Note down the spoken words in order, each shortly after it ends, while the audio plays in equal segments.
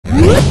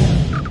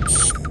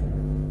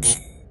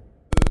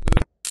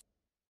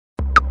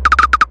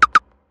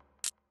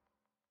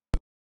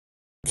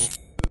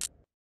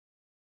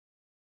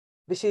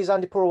This is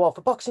Andy Purewal for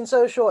Boxing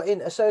Social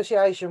in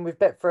association with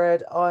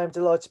Betfred. I am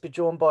delighted to be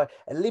joined by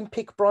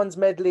Olympic bronze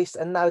medalist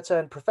and now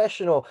turned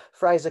professional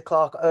Frazer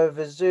Clarke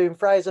over Zoom.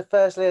 Frazer,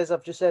 firstly, as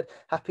I've just said,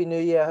 Happy New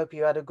Year. I hope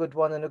you had a good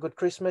one and a good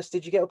Christmas.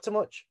 Did you get up to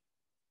much?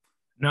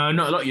 No,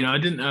 not a lot. I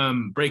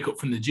didn't break up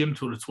from the gym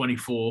till the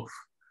 24th,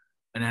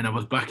 and then I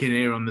was back in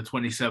here on the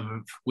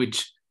 27th,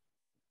 which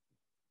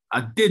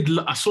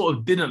I sort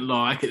of didn't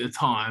like at the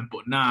time,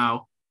 but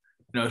now,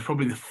 it's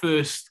probably the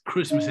first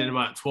Christmas in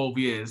about 12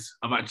 years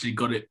I've actually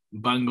got it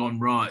bang on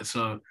right.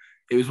 So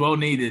it was well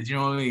needed. You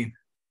know what I mean?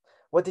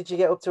 What did you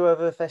get up to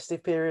over the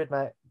festive period,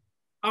 mate?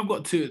 I've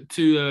got two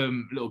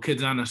little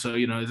kids, Anna. So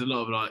there's a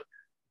lot of like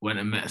went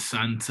and met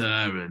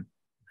Santa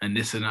and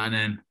this and that, and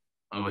then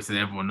obviously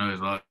everyone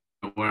knows like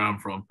where I'm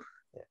from.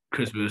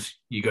 Christmas,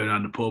 you go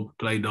down the pub,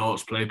 play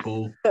darts, play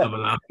pool, have a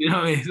laugh. You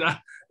know what I mean?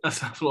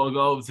 That's what I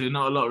got up to.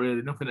 Not a lot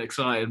really, nothing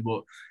exciting,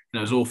 but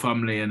it's all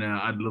family, and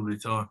I had a lovely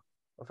time.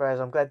 Well,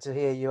 Fraser, I'm glad to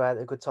hear you had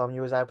a good time.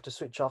 You was able to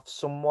switch off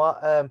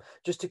somewhat.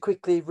 Just to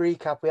quickly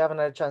recap, we haven't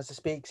had a chance to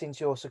speak since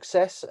your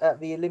success at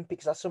the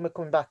Olympics last summer,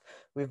 coming back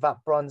with that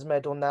bronze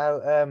medal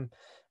now.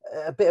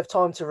 A bit of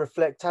time to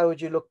reflect. How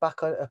would you look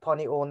back upon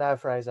it all now,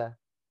 Fraser?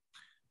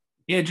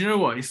 Yeah, do you know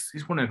what?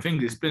 It's one of the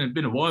things. It's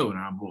been a while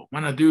now, but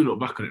when I do look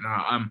back on it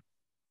now,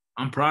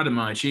 I'm proud of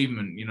my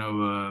achievement.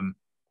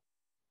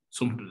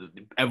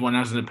 Everyone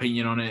has an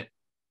opinion on it.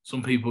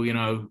 Some people,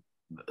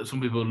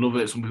 some people love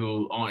it, some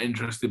people aren't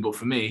interested. But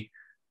for me,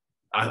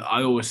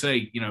 I always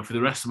say, for the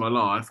rest of my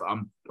life,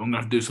 I'm gonna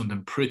have to do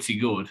something pretty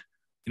good,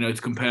 to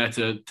compare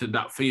to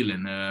that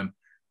feeling.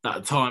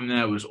 That time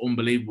there was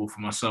unbelievable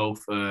for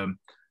myself.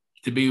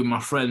 To be with my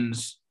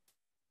friends,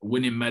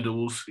 winning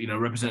medals,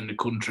 representing the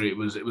country, it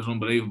was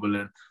unbelievable.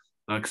 And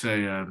like I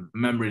say,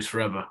 memories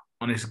forever.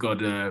 Honest to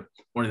God,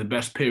 one of the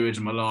best periods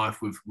of my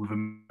life with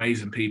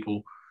amazing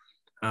people.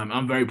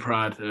 I'm very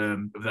proud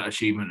of that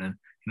achievement, and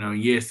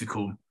in years to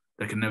come,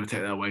 they can never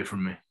take that away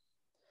from me.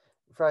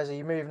 Fraser,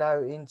 you move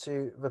now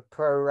into the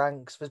pro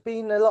ranks. There's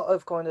been a lot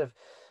of kind of,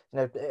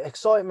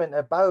 excitement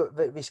about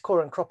this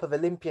current crop of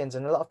Olympians,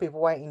 and a lot of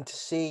people waiting to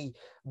see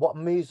what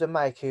moves they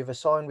make, who they're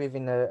signed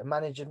within a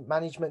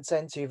management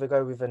sense, who they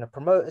go within a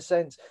promoter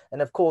sense.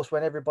 And of course,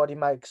 when everybody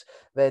makes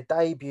their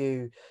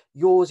debut,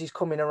 yours is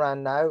coming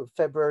around now,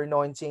 February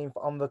 19th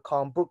on the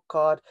Khan-Brook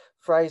card.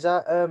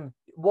 Fraser,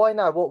 why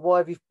now? Why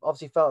have you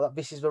obviously felt that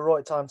this is the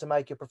right time to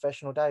make your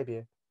professional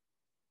debut?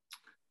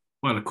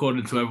 Well,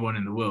 according to everyone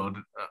in the world,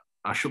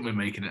 I shouldn't be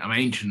making it. I'm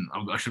ancient.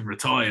 I should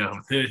retire.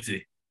 I'm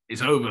 30.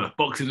 It's over.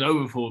 Boxing's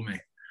over for me.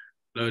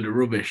 Load of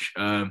rubbish.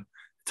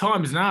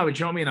 Time is now. Do you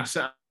know what I mean? I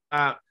set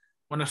out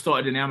when I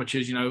started in the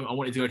amateurs. I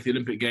wanted to go to the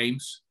Olympic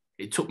Games.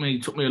 It took me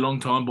a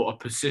long time, but I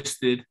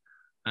persisted,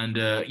 and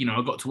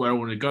I got to where I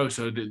wanted to go.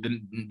 So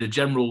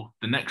the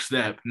next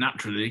step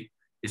naturally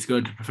is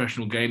going to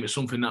professional game. It's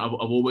something that I've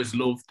always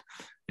loved.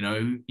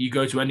 You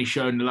go to any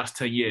show in the last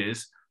 10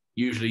 years,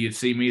 usually you'd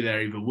see me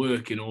there either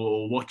working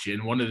or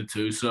watching, one of the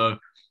two. So,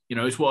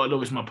 it's what I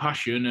love. It's my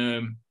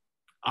passion.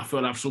 I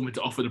feel I have something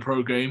to offer the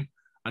pro game.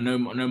 I know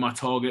my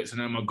targets. I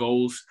know my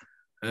goals.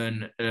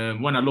 And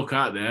when I look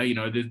out there,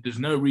 there's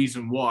no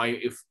reason why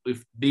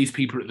if these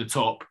people at the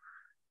top,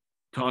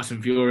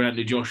 Tyson Fury,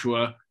 Andi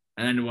Joshua,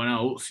 and anyone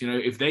else,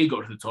 if they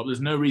got to the top,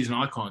 there's no reason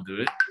I can't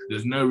do it.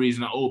 There's no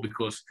reason at all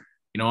because,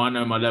 I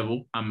know my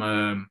level.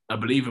 I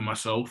believe in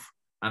myself,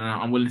 and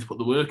I'm willing to put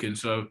the work in.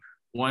 So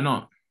why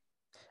not?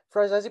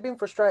 Fraser, has it been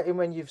frustrating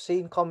when you've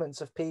seen comments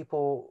of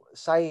people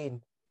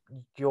saying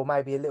you're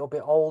maybe a little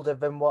bit older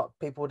than what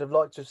people would have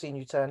liked to have seen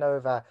you turn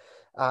over?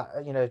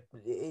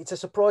 It's a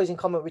surprising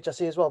comment which I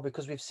see as well,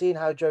 because we've seen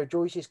how Joe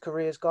Joyce's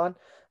career's gone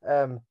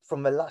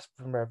from the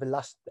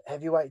last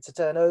heavyweight to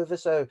turn over.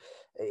 So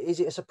is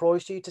it a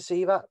surprise to you to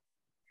see that?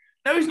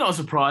 No, it's not a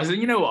surprise. And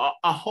you know what?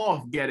 I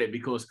half get it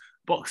because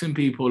boxing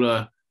people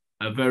are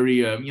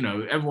very,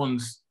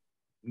 everyone's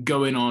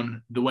going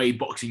on the way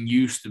boxing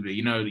used to be.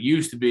 It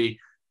used to be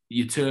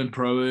you turn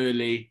pro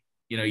early,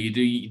 you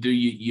do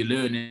your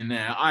learning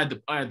there. I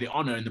had the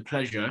honor and the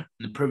pleasure and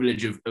the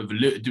privilege of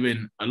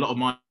doing a lot of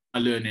my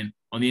learning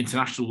on the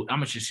international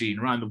amateur scene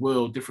around the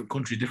world, different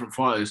countries, different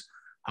fighters.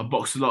 I've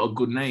boxed a lot of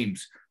good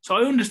names. So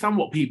I understand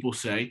what people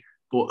say,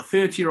 but a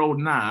 30-year-old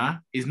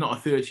now is not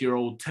a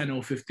 30-year-old 10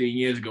 or 15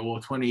 years ago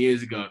or 20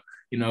 years ago.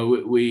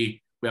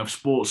 We have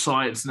sports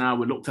science now.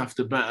 We're looked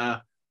after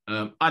better.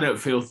 I don't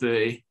feel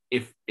 30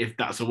 if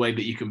that's a way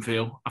that you can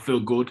feel. I feel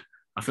good.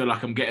 I feel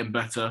like I'm getting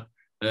better.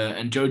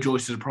 And Joe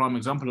Joyce is a prime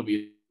example of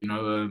it.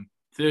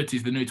 30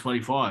 is the new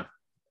 25.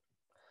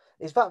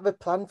 Is that the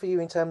plan for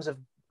you in terms of,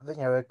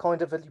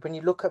 when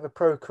you look at the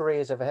pro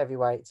careers of the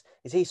heavyweights,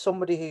 is he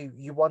somebody who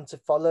you want to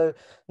follow,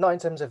 not in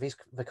terms of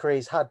the career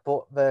he's had,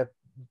 but the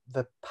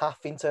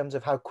path in terms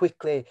of how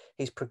quickly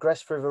he's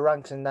progressed through the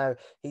ranks, and now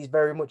he's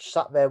very much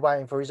sat there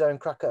waiting for his own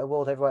crack at a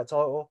world heavyweight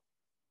title?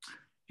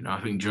 I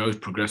think Joe's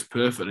progressed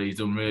perfectly. He's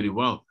done really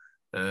well.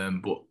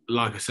 But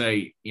like I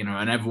say,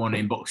 and everyone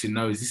in boxing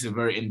knows this is a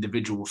very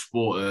individual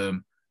sport.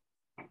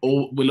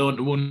 We'll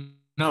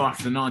know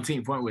after the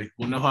 19th, won't we?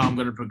 We'll know how I'm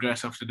going to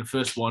progress after the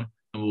first one,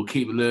 and we'll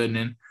keep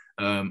learning.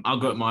 I'll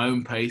go at my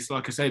own pace.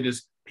 Like I say,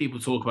 there's people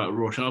talk about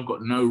rush. I've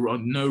got no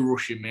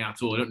rush in me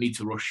at all. I don't need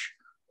to rush.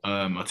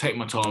 I take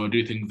my time. I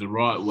do things the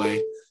right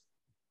way.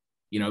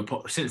 You know,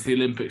 since the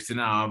Olympics to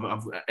now,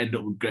 I've ended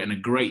up getting a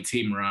great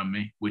team around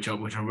me, which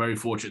I'm very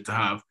fortunate to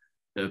have.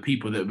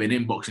 People that have been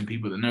in boxing,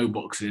 people that know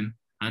boxing,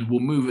 and will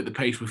move at the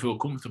pace we feel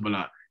comfortable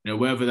at. You know,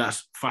 whether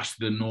that's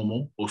faster than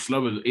normal or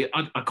slower.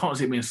 I can't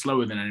see it being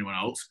slower than anyone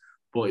else,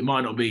 but it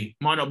might not be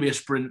a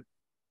sprint,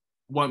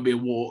 won't be a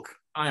walk.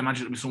 I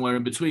imagine it'll be somewhere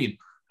in between,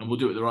 and we'll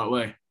do it the right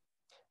way.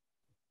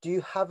 Do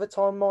you have a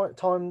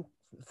time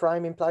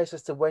frame in place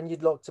as to when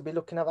you'd like to be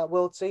looking at that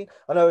world scene?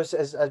 I know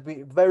as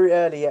we very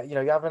early yet, you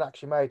know, you haven't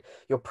actually made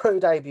your pro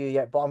debut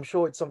yet, but I'm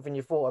sure it's something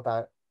you thought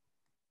about.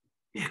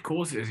 Yeah, of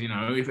course it is. You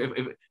know, if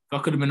I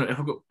could have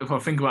been, if I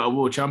think about a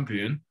world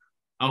champion,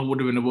 I would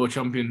have been a world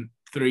champion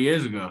 3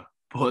 years ago.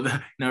 But you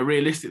know,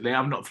 realistically,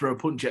 I'm not throw a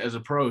punch yet as a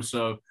pro.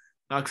 So,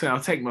 like I say,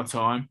 I'll take my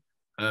time,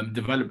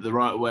 develop the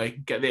right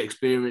way, get the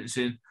experience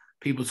in.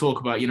 People talk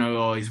about, you know,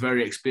 oh, he's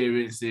very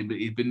experienced.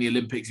 He's been in the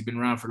Olympics. He's been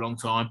around for a long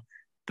time.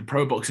 The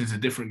pro boxing is a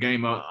different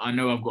game. I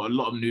know I've got a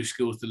lot of new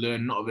skills to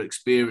learn, a lot of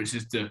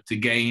experiences to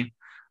gain,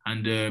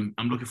 and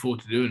I'm looking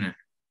forward to doing it.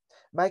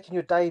 Making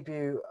your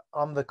debut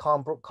on the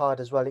Khan-Brook card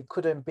as well, it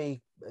couldn't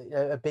be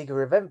a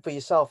bigger event for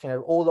yourself. You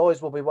know, all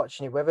eyes will be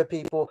watching it, whether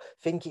people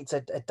think it's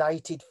a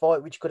dated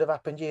fight, which could have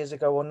happened years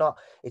ago or not.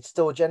 It's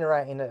still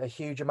generating a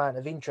huge amount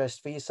of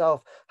interest for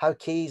yourself. How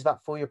key is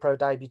that for your pro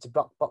debut to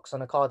box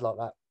on a card like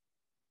that?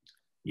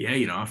 Yeah,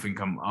 you know, I think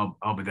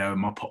I'll be there with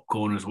my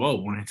popcorn as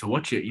well, wanting to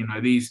watch it. You know,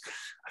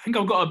 I think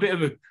I've got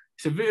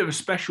it's a bit of a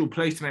special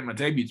place to make my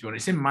debut. To be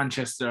honest, it's in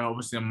Manchester.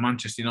 Obviously, I'm a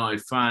Manchester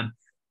United fan.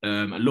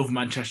 I love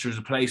Manchester as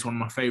a place, one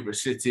of my favourite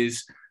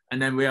cities. And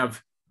then we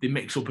have the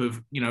mix up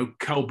of, you know,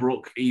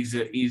 Khan-Brook. He's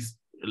a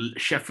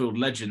Sheffield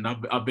legend.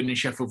 I've been in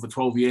Sheffield for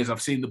 12 years.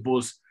 I've seen the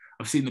buzz.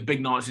 I've seen the big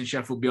nights in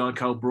Sheffield behind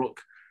Khan-Brook.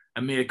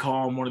 Amir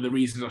Khan, one of the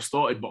reasons I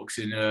started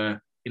boxing. You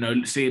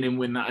know, seeing him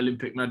win that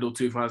Olympic medal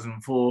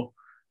 2004.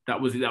 That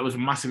was a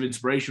massive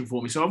inspiration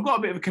for me. So I've got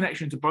a bit of a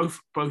connection to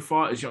both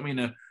fighters. You know what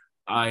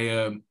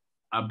I mean?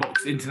 I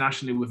boxed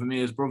internationally with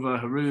Amir's brother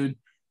Haroon.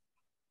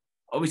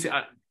 Obviously,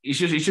 it's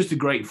just a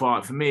great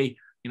fight for me.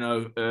 You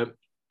know,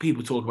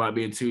 people talk about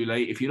being too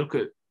late. If you look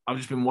at, I've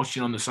just been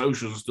watching on the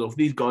socials and stuff.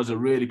 These guys are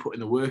really putting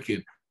the work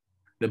in.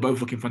 They're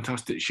both looking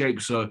fantastic shape.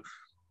 So,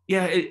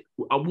 yeah,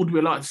 I would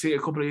really like to see it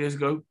a couple of years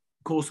ago.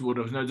 Of course, we would.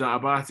 There's no doubt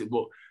about it.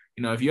 But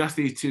you know, if you ask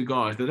these two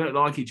guys, they don't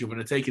like each other and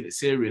they're taking it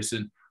serious.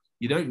 And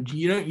you don't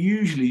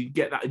usually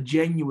get that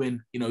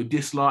genuine, you know,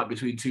 dislike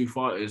between two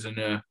fighters. And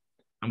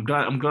I'm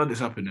glad it's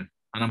happening,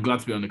 and I'm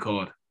glad to be on the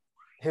card.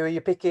 Who are you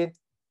picking?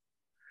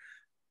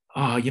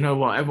 Oh, you know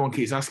what? Everyone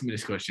keeps asking me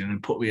this question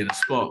and put me in a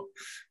spot.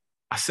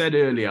 I said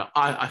earlier,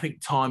 I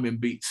think timing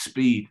beats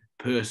speed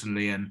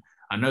personally, and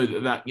I know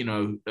that you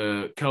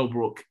know,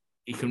 Khan-Brook,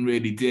 he can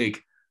really dig.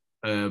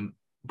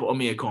 But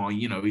Amir Khan,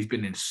 you know, he's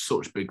been in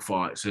such big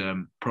fights,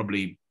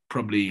 probably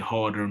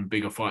harder and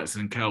bigger fights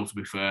than Kel, to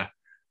be fair.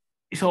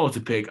 It's hard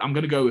to pick. I'm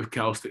going to go with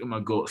Kel, stick with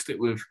my gut, stick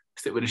with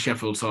the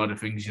Sheffield side of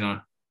things, you know.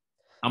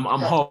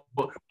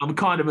 I'm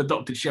kind of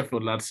adopted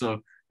Sheffield lad,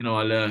 so, you know,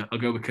 I'll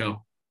go with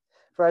Kel.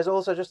 Frazer,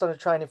 also just on the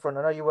training front,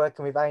 I know you're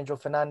working with Angel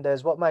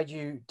Fernandez. What made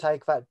you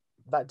take that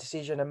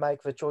decision and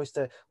make the choice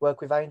to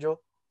work with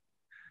Angel?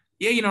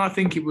 Yeah, you know, I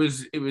think it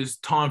was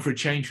time for a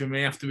change for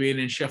me after being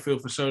in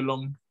Sheffield for so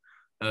long.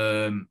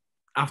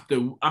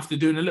 After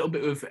doing a little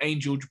bit with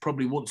Angel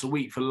probably once a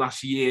week for the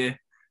last year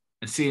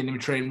and seeing him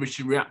train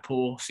Richard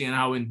Riakporhe, seeing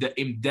how in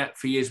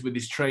depth he is with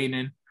his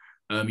training,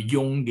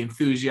 young,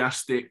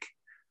 enthusiastic,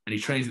 and he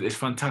trains at this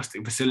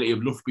fantastic facility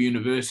of Loughborough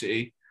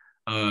University.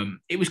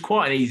 It was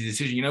quite an easy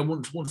decision. You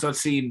know, once I'd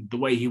seen the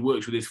way he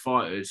works with his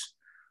fighters,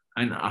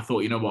 and I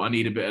thought, you know what, I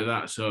need a bit of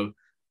that. So, you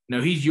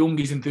know, he's young,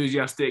 he's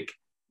enthusiastic.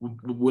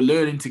 We're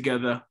learning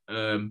together,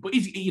 but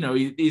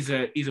he's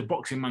a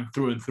boxing man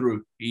through and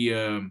through. He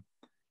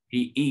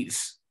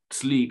eats,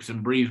 sleeps,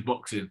 and breathes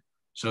boxing.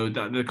 So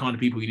they're the kind of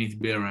people you need to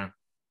be around.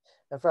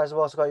 And Frazer, I've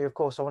also got you, of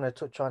course, I want to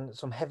touch on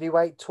some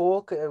heavyweight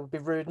talk. It would be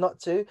rude not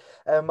to.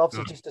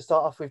 Obviously, just to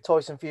start off with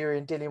Tyson Fury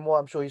and Dillian Whyte,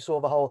 I'm sure you saw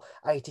the whole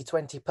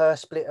 80-20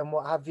 purse split and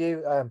what have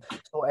you.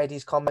 Saw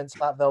Eddie's comments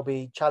that they'll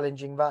be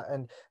challenging that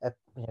and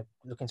you know,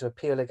 looking to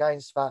appeal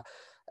against that.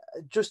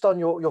 Just on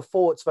your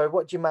thoughts, though,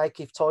 what do you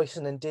make if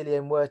Tyson and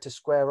Dillian were to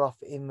square off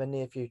in the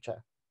near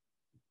future?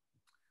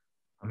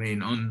 I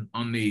mean,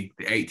 on the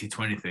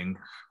 80-20 thing,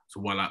 it's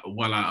well out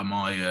of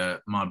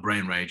my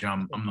brain range.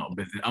 I'm not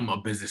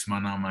a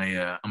businessman. I'm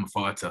a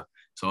fighter.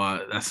 So I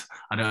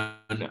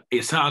don't.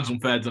 It sounds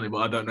unfair, doesn't it?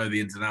 But I don't know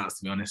the ins and outs,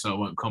 to be honest. So I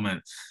won't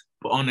comment.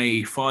 But on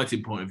a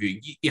fighting point of view,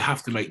 you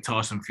have to make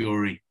Tyson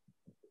Fury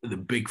the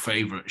big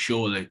favourite,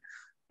 surely.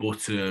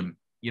 But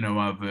you know,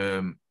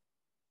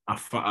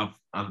 I've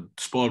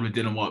sparred with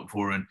Dillian Whyte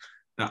before, and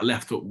that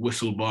left hook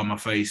whistled by my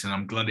face, and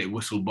I'm glad it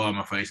whistled by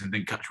my face and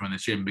didn't catch me on the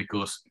chin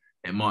because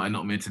it might have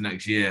knocked me into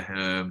next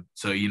year.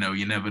 So, you know,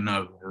 you never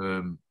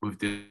know with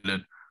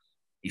Dillian.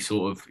 He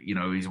sort of, you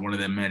know, he's one of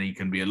them men. He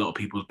can be a lot of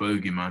people's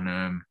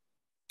bogeyman.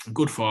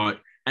 Good fight.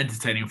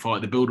 entertaining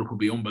fight. The build-up will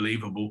be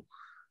unbelievable.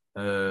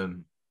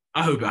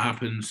 I hope it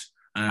happens,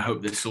 and I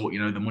hope they sort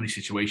the money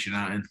situation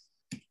out and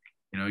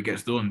it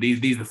gets done.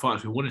 These are the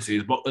fights we want to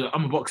see.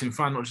 I'm a boxing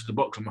fan, not just a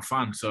boxer. I'm a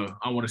fan, so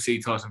I want to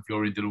see Tyson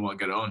Fury and Dillian Whyte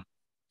get it on.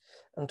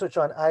 And touch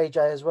on AJ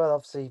as well,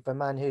 obviously the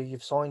man who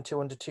you've signed to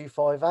under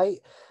 258.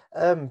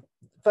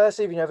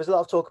 Firstly, there's a lot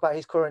of talk about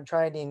his current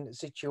training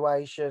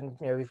situation,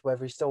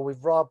 whether he's still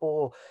with Rob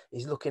or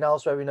he's looking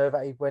elsewhere. We know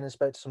that he went and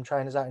spoke to some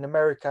trainers out in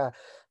America.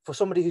 For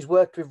somebody who's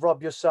worked with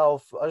Rob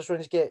yourself, I just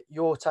wanted to get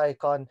your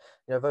take on,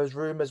 those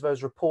rumours,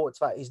 those reports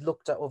that he's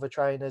looked at other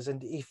trainers,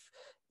 and if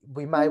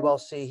we may well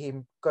see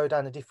him go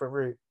down a different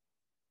route.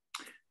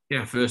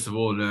 Yeah, first of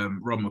all,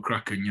 Rob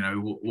McCracken,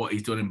 what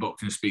he's done in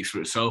boxing speaks for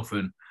itself,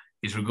 and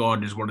he's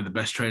regarded as one of the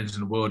best trainers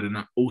in the world,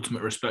 and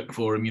ultimate respect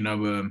for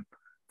him,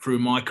 through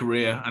my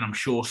career, and I'm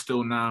sure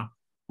still now,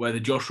 whether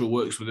Joshua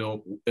works with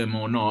him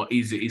or not,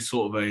 he's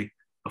sort of a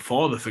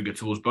father figure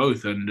to us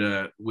both,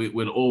 and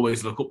we'll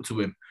always look up to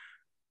him.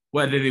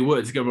 Whether they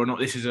work together or not,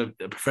 this is a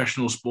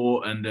professional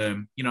sport,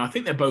 and I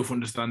think they both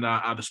understand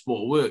how the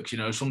sport works.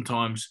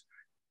 Sometimes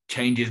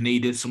change is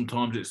needed,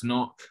 sometimes it's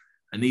not,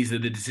 and these are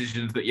the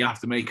decisions that you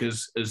have to make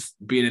as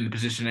being in the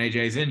position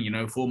AJ's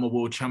in. Former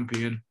world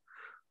champion,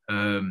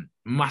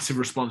 massive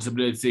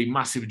responsibility,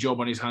 massive job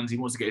on his hands. He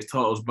wants to get his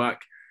titles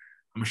back.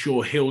 I'm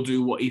sure he'll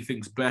do what he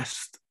thinks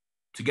best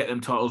to get them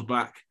titles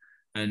back.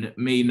 And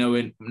me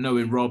knowing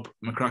Rob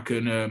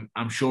McCracken,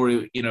 I'm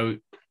sure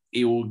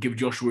he will give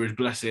Joshua his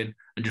blessing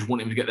and just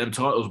want him to get them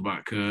titles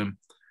back.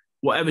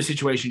 Whatever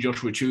situation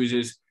Joshua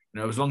chooses,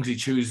 as long as he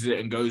chooses it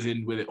and goes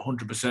in with it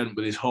 100%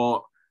 with his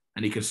heart,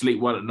 and he can sleep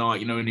well at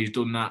night, and he's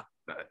done that.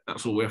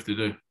 That's all we have to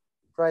do.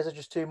 Frazer,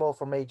 just two more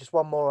from me. Just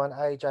one more on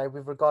AJ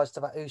with regards to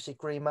that Usyk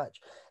rematch.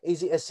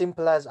 Is it as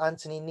simple as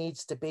Anthony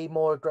needs to be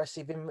more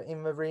aggressive in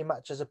the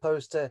rematch as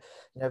opposed to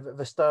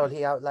the style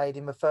he outlaid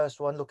in the first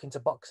one, looking to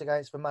box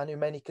against the man who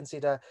many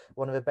consider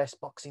one of the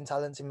best boxing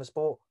talents in the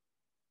sport?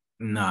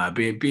 No,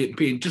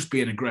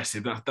 being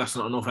aggressive. That's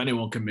not enough.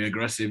 Anyone can be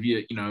aggressive.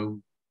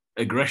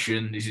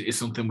 Aggression is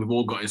something we've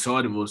all got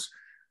inside of us.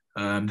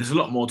 There's a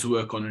lot more to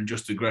work on than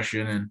just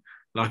aggression. And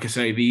like I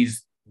say,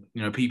 these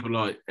people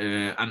like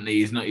Anthony,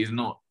 he's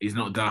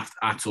not daft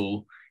at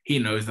all. He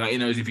knows that. He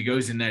knows if he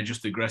goes in there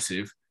just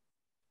aggressive,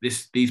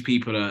 these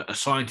people are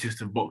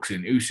scientists of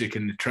boxing. Usyk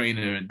and the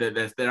trainer,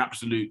 they're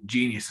absolute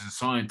geniuses and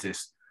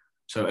scientists.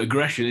 So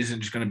aggression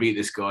isn't just going to beat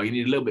this guy. You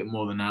need a little bit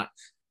more than that.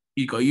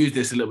 You've got to use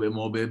this a little bit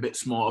more, be a bit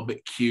smart, a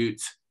bit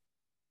cute.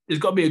 There's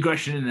got to be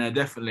aggression in there,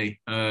 definitely.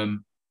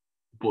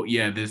 But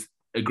yeah, there's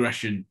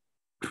aggression.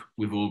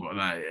 We've all got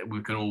that.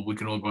 We can all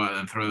go out there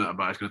and throw that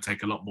about. It's going to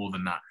take a lot more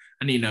than that,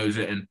 and he knows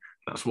it, and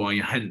that's why.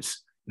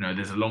 Hence,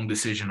 there's a long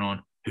decision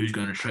on who's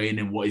going to train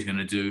him, what he's going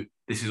to do.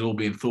 This is all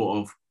being thought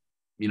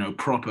of.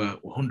 Proper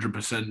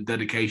 100%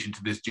 dedication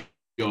to this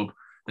job.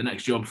 The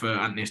next job for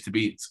Anthony is to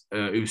beat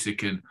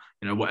Usyk,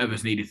 and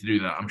whatever's needed to do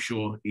that. I'm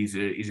sure he's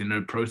in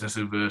the process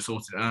of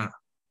sorting it out.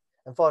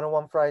 And final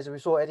one, Frazer, we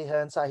saw Eddie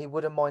Hearn say he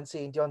wouldn't mind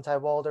seeing Deontay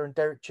Wilder and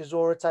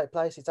Wilder-Chisora take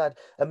place. It's had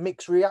a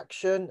mixed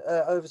reaction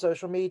over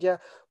social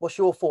media. What's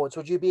your thoughts?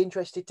 Would you be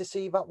interested to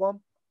see that one?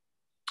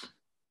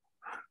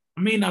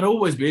 I mean, I'd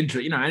always be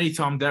interested.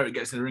 Anytime Derek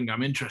gets in the ring,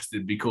 I'm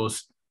interested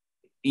because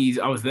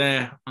I was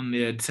there on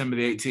the December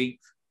the 18th.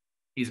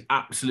 He's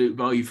absolute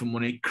value for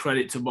money.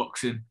 Credit to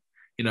boxing.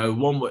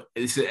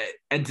 It's an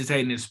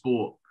entertaining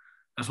sport.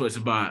 That's what it's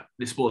about.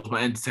 This sport's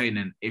about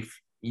entertaining. If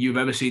you've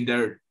ever seen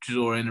Derek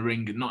Chisora in the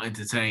ring and not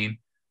entertain,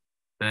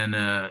 then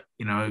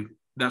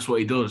that's what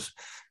he does.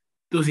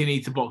 Does he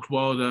need to box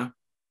Wilder?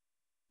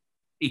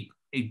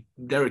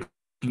 Derek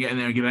can get in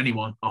there and give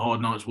anyone a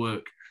hard night's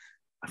work.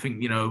 I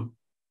think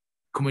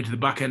coming to the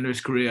back end of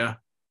his career,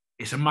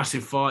 it's a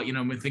massive fight.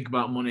 When we think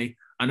about money,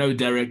 I know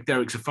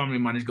Derek's a family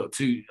man. He's got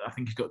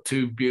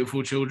two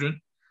beautiful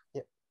children.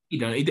 Yep.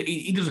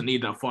 He doesn't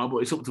need that fight, but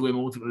it's up to him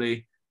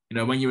ultimately.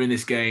 When you're in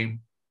this game,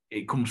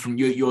 it comes from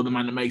you. You're the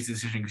man that makes the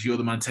decision because you're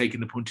the man taking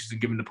the punches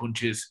and giving the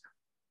punches.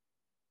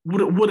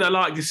 Would I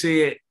like to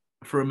see it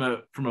from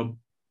a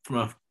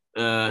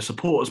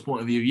supporter's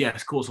point of view?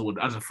 Yes, of course I would.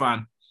 As a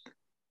fan,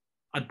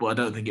 but I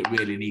don't think it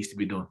really needs to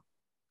be done.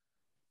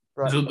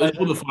 Right. There's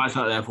other fights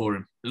out there for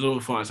him. There's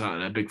other fights out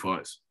there, big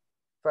fights.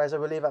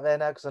 Frazer, we'll leave it there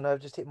now because I know I've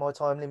just hit my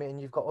time limit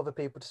and you've got other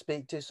people to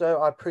speak to. So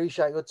I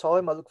appreciate your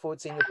time. I look forward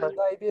to seeing your pro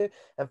debut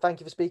and thank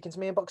you for speaking to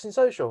me in Boxing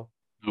Social.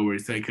 No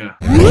worries. Take care.